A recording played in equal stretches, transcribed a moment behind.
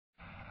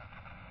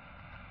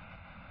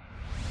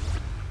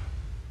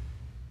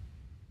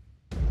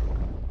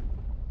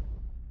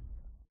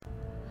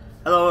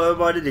Hello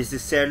everybody, this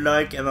is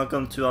Serlike and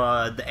welcome to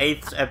the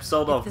 8th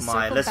episode of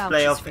my Let's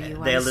Play of The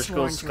Elder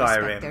Scrolls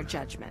Skyrim. Their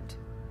judgment,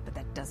 but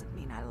that doesn't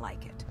mean I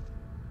like it.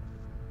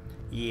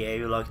 Yeah,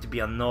 you like to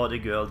be a naughty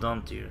girl,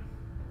 don't you?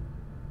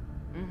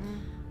 Mm-hmm.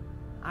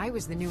 I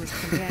was the newest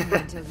companion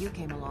until you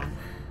came along.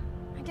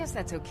 I guess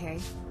that's okay.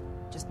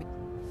 Just be...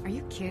 Are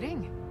you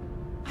kidding?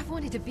 I've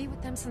wanted to be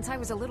with them since I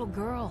was a little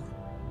girl.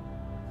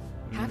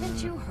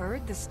 Haven't you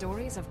heard the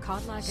stories of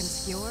Kodlak and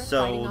Skjor?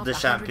 So the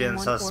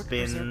champions has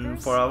been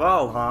for a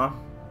while, huh?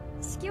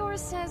 Skjor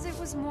says it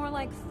was more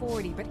like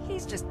 40, but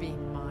he's just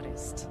being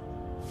modest.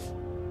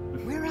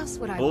 Where else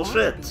would I want to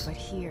be but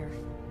here?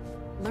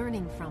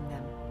 Learning from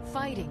them,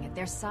 fighting at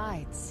their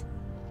sides.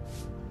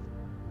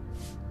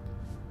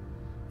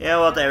 Yeah,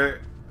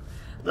 whatever.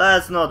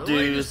 Let's not do...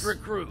 The latest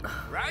recruit,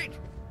 right?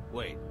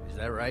 Wait, is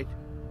that right?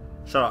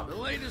 Shut up. The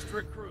latest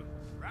recruit,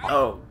 right?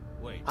 Oh.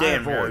 Wait, I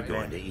avoid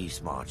going to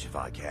Eastmarch if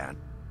I can.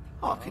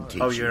 I can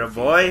teach you you a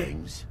boy?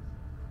 Things.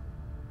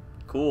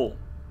 Cool.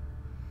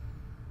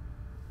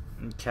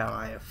 Can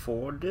I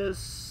afford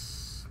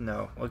this?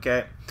 No.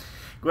 Okay.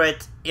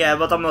 Great. Yeah,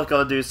 but I'm not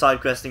gonna do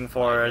side questing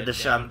for the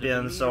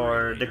champions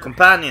or the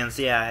companions,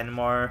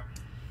 anymore.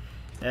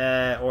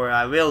 Or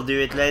I will do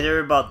it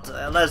later, but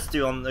let's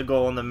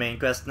go on the main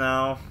quest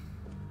now.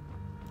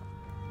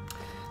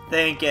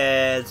 Think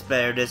it's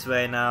better this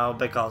way now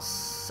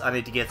because I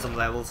need to get some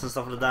levels and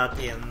stuff like that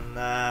in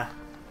the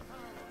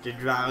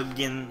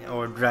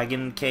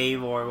dragon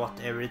cave or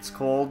whatever it's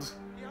called.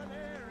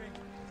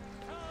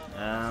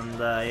 And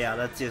yeah,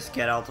 let's just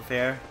get out of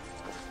here.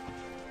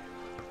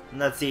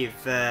 Let's see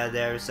if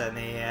there's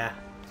any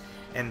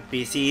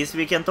NPCs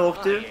we can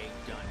talk to.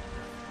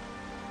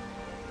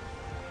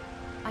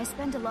 I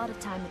spend a lot of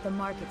time at the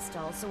market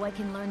stall so I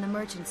can learn the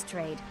merchant's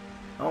trade.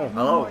 Oh, I need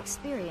hello. more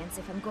experience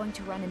if I'm going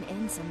to run an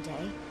inn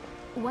someday.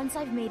 Once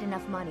I've made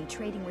enough money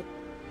trading with...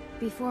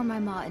 Before my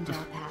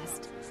ma-and-da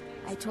passed,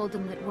 I told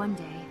them that one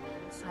day,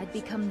 I'd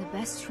become the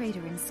best trader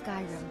in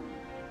Skyrim.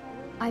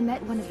 I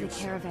met one of the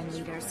caravan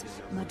leaders,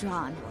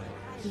 Madran.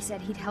 He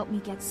said he'd help me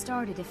get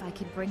started if I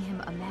could bring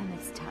him a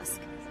mammoth's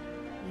tusk.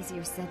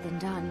 Easier said than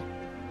done.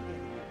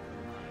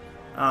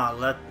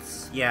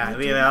 Let's... Yeah,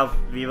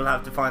 we will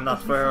have to find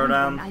that for her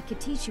then. I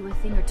could teach you a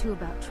thing or two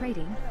about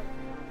trading.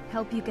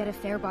 Help you get a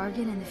fair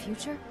bargain in the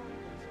future?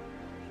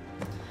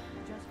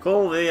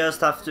 Cool, we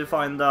just have to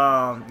find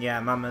the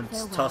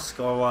mammoth's tusk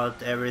or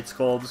whatever it's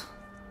called.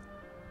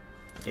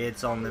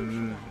 It's on the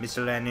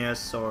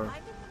miscellaneous or...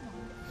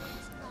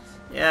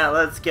 Yeah,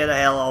 let's get the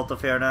hell out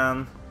of here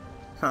then.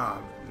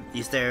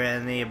 Is there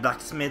any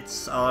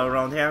blacksmiths all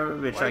around here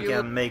which I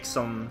can make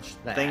some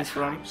things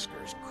from?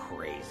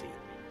 Crazy.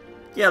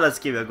 Yeah, let's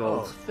give it a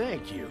gold. Oh,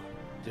 thank you.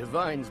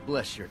 Divines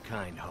bless your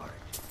kind heart.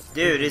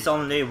 Dude, it's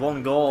only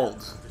 1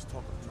 gold.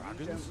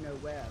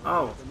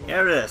 Oh,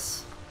 here it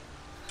is.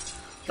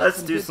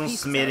 Let's do some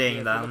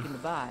smithing then.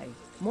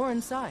 More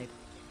inside.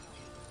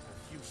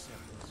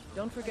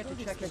 Don't forget to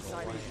check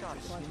inside the shop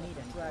if you need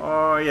it.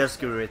 Oh, yeah,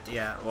 screw it.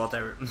 Yeah,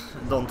 whatever.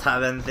 Don't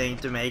have anything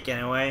to make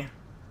anyway.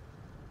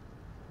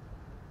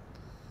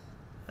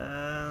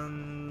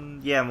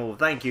 Yeah, move.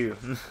 Thank you.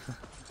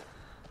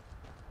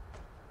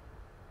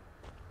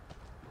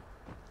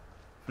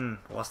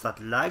 Was that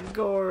lag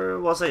or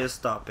was I just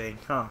stopping?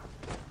 Huh.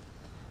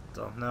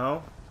 Don't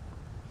know.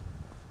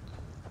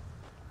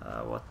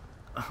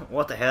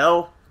 What the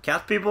hell?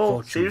 Cat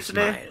people? Seriously?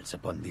 Smiles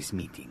upon this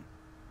meeting.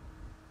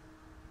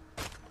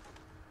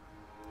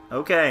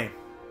 Okay.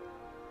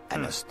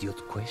 An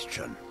astute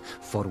question,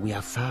 for we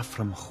are far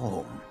from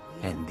home,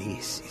 and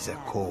this is a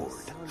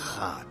cold,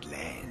 hard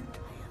land.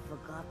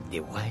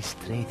 The wise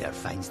trader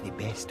finds the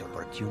best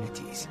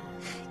opportunities,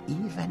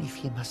 even if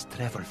he must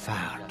travel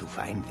far to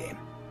find them.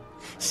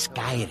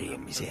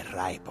 Skyrim is a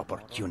ripe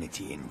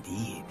opportunity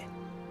indeed.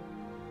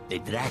 The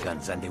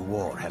dragons and the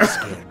war have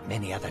scared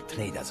many other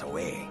traders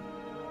away,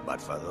 but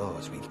for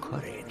those with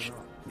courage,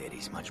 there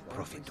is much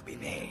profit to be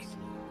made.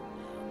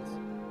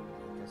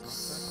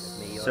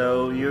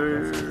 So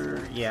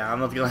you're... Yeah, I'm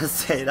not gonna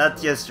say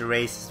that, just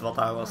racist what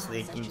I was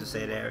thinking to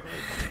say there.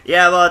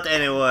 Yeah, but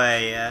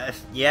anyway,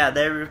 yeah,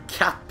 there are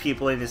cat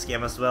people in this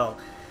game as well.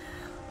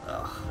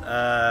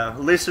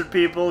 Lizard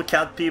people,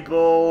 cat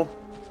people,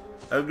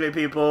 ugly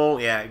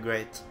people, yeah,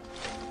 great.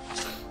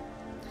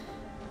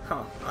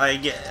 Huh.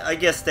 I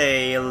guess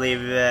they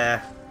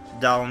live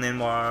down in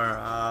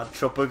more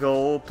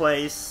tropical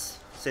place,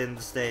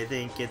 since they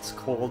think it's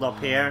cold up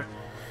here.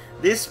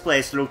 This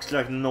place looks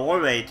like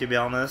Norway, to be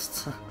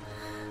honest.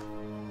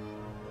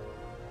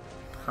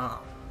 Huh.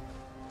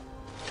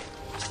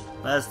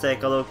 Let's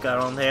take a look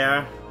around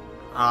here.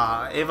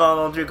 If I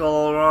don't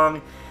recall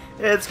wrong,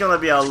 it's gonna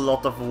be a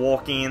lot of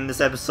walking in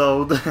this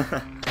episode.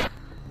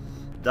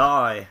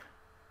 Die.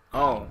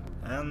 Oh,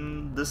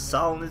 and the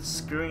sound is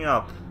screwing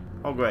up.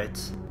 Oh, great.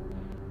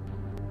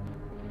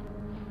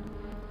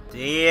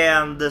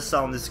 Damn, the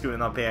sound is screwing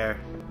up here.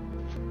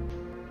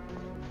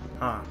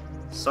 Huh.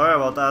 Sorry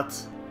about that.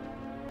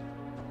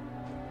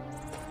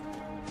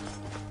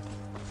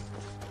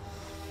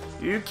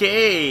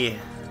 Okay,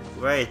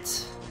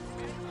 great.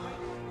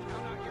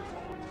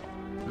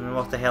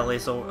 What the hell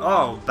is over?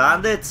 Oh,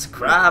 bandits!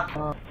 Crap!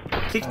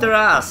 Kick their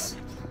ass!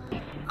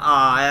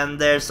 Ah, and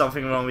there's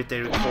something wrong with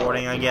the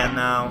recording again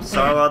now.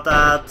 Sorry about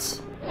that.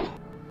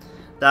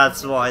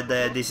 That's why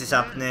this is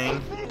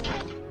happening.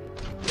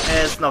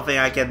 There's nothing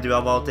I can do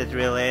about it,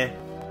 really.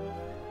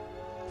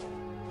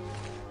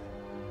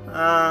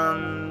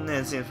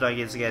 It seems like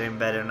it's getting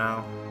better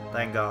now.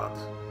 Thank God.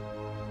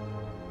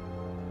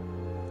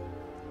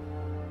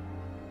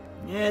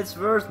 Yeah, it's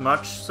worth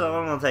much,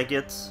 so I'm gonna take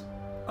it.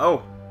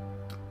 Oh,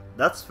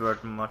 that's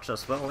worth much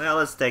as well. Yeah,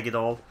 let's take it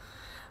all.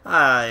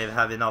 I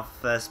have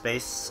enough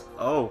space.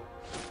 Oh,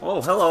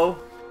 hello.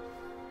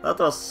 That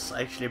was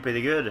actually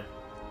pretty good.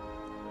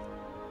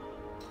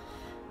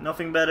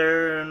 Nothing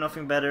better,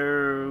 nothing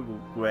better.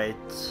 Great.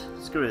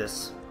 Screw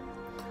this.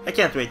 I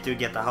can't wait to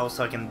get a house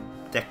so I can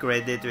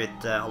decorate it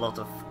with a lot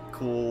of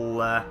cool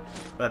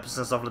weapons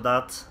and stuff like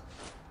that.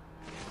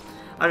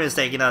 I'm just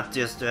taking that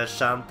just to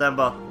enchant them,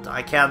 but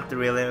I can't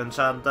really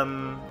enchant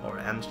them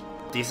or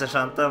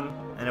disenchant them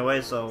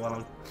anyway,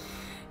 so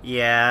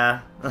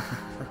yeah.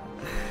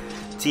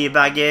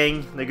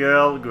 Teabagging the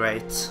girl,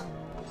 great.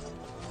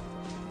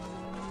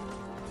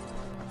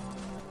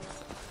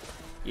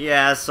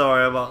 Yeah,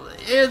 sorry about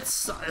it.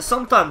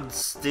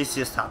 Sometimes this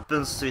just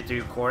happens with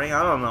the recording,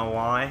 I don't know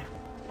why.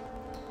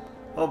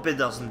 Hope it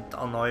doesn't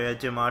annoy you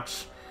too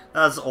much.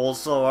 That's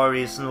also a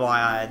reason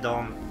why I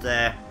don't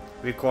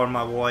record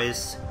my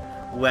voice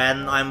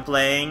when I'm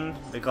playing,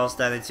 because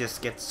then it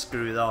just gets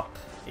screwed up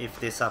if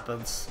this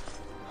happens.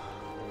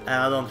 And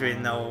I don't really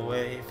know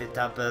if it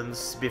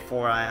happens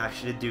before I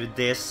actually do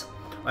this.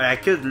 Or I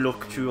could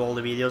look through all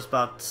the videos,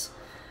 but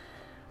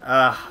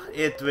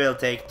it will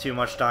take too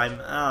much time.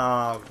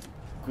 Oh,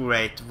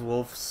 great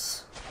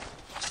wolves.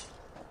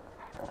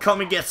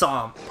 Come and get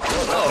some!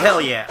 Oh, hell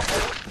yeah!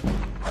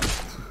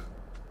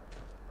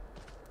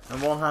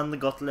 And one hand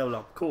got level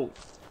up, cool.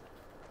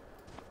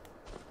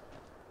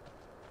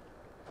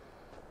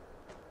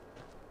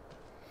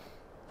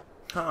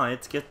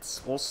 It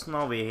gets all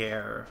snowy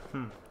here.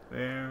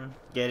 We're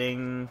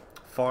getting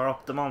far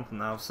up the mountain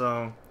now,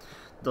 so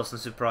doesn't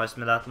surprise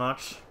me that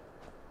much.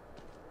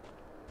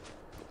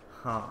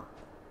 Yeah,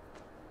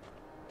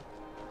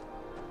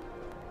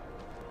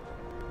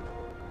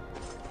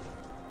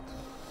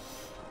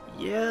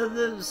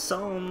 the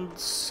sound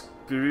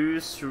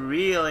screws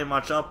really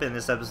much up in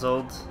this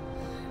episode.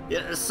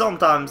 Yeah,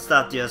 sometimes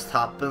that just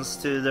happens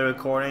to the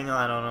recording,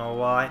 I don't know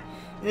why.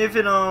 If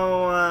you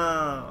know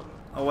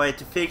a way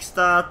to fix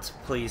that,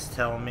 please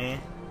tell me.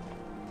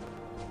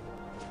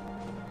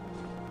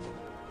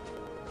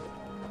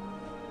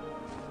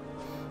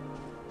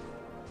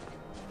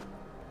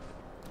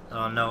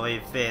 I don't know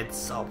if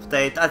it's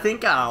updated. I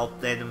think I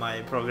updated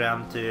my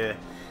program to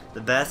the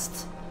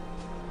best.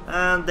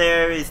 And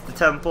there is the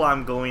temple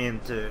I'm going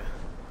into.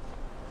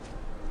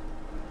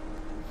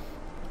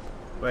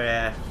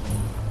 Where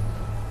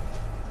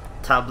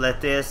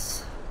tablet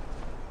is.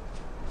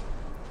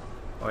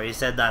 Or he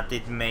said that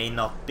it may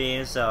not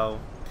be, so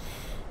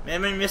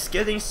maybe I'm just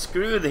getting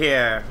screwed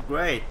here.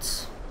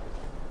 Great.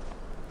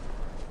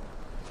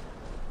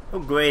 How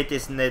great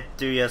isn't it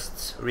to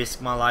just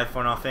risk my life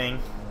for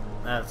nothing?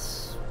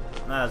 That's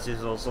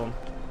just awesome.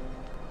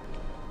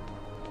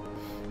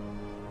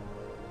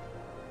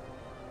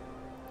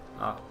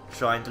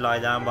 Trying to lie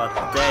down,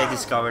 but they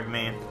discovered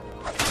me.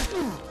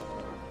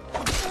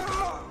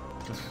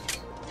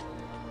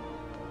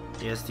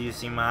 Just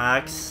using my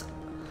axe.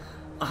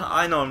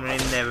 I normally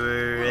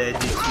never do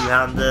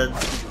two-handed.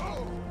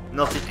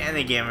 Not in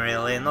any game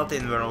really, not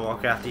in World of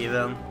Warcraft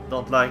even.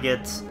 Don't like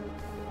it.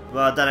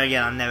 But then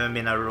again, I've never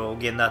been a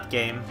rogue in that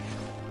game.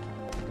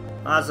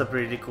 That's a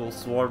pretty cool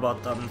sword,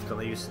 but I'm not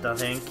gonna use it, I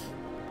think.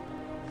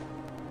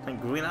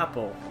 And green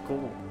apple,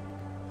 cool.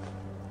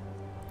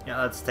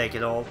 Yeah, let's take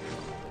it all.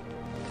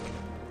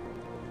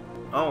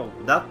 Oh,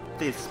 that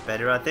is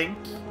better, I think.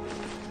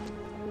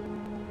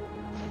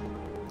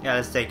 Yeah,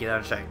 let's take it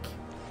and check.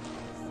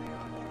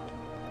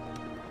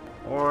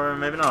 Or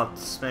maybe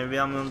not. Maybe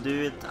I'm gonna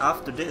do it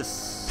after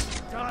this.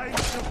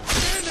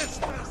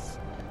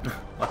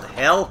 What the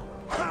hell?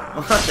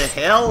 What the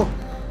hell?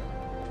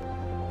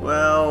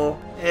 Well,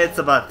 it's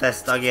a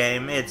Bethesda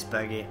game. It's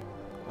buggy.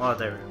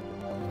 Whatever.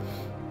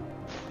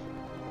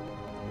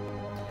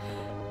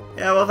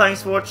 Yeah, well,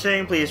 thanks for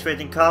watching. Please rate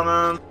and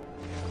comment.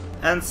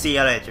 And see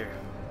you later.